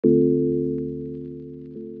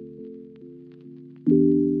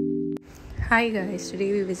Hi guys,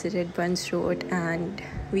 today we visited Burnsroad and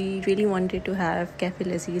we really wanted to have Cafe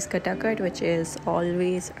Laziz Katakat, which is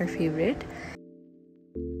always our favorite.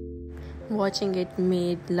 Watching it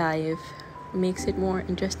made live makes it more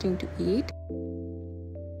interesting to eat.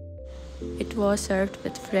 It was served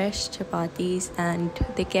with fresh chapatis and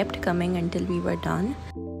they kept coming until we were done.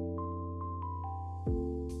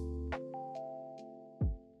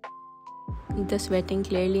 The sweating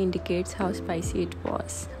clearly indicates how spicy it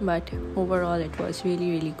was, but overall it was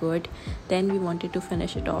really good. Then we wanted to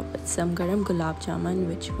finish it off with some garam Gulabjamun,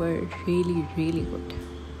 which were really good.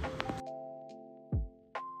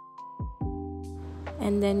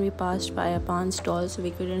 And then we passed by a pan stall, so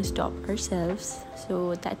we couldn't stop ourselves.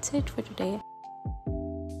 So that's it for today.